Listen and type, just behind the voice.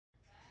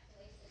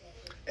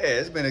Yeah,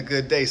 it's been a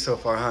good day so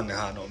far, huh,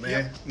 Nahano, man?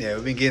 Yep. Yeah,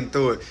 we've been getting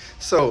through it.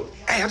 So,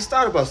 hey, I just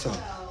thought about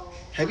something.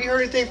 Have you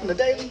heard anything from the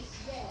Daily?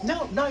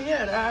 No, not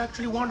yet. I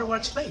actually wonder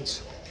what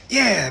states.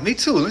 Yeah, me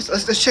too.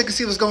 Let's check and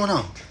see what's going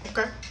on.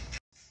 Okay.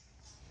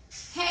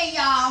 Hey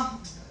y'all,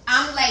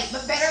 I'm late,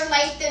 but better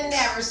late than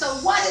never. So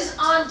what is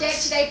on deck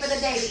today for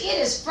the Daily? It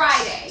is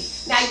Friday.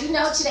 Now you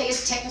know today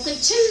is technically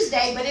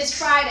Tuesday, but it's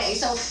Friday.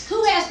 So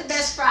who has the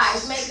best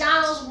fries?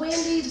 McDonald's,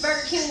 Wendy's,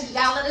 Burger King? You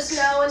gotta let us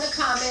know in the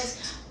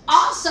comments.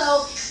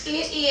 Also,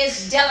 it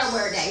is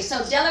Delaware Day.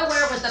 So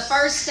Delaware was the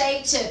first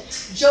state to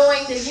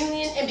join the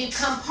Union and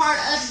become part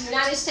of the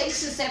United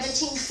States in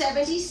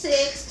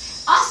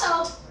 1776.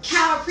 Also,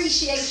 Cow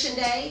Appreciation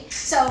Day.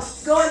 So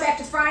going back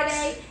to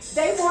Friday,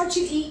 they want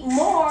you to eat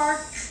more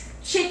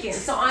chicken.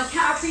 So on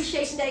Cow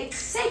Appreciation Day,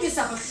 save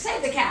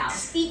the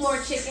cows. Eat more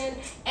chicken.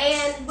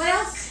 And what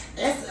else?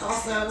 It's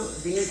also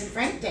Beans and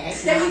Frank Day.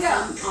 There you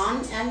go. On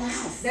in the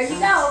house. There you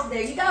go.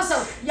 There you go.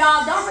 So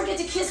y'all don't forget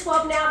to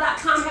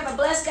kisswealthnow.com. Have a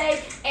blessed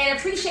day and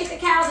appreciate the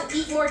cows and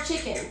eat more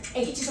chicken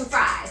and get you some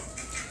fries.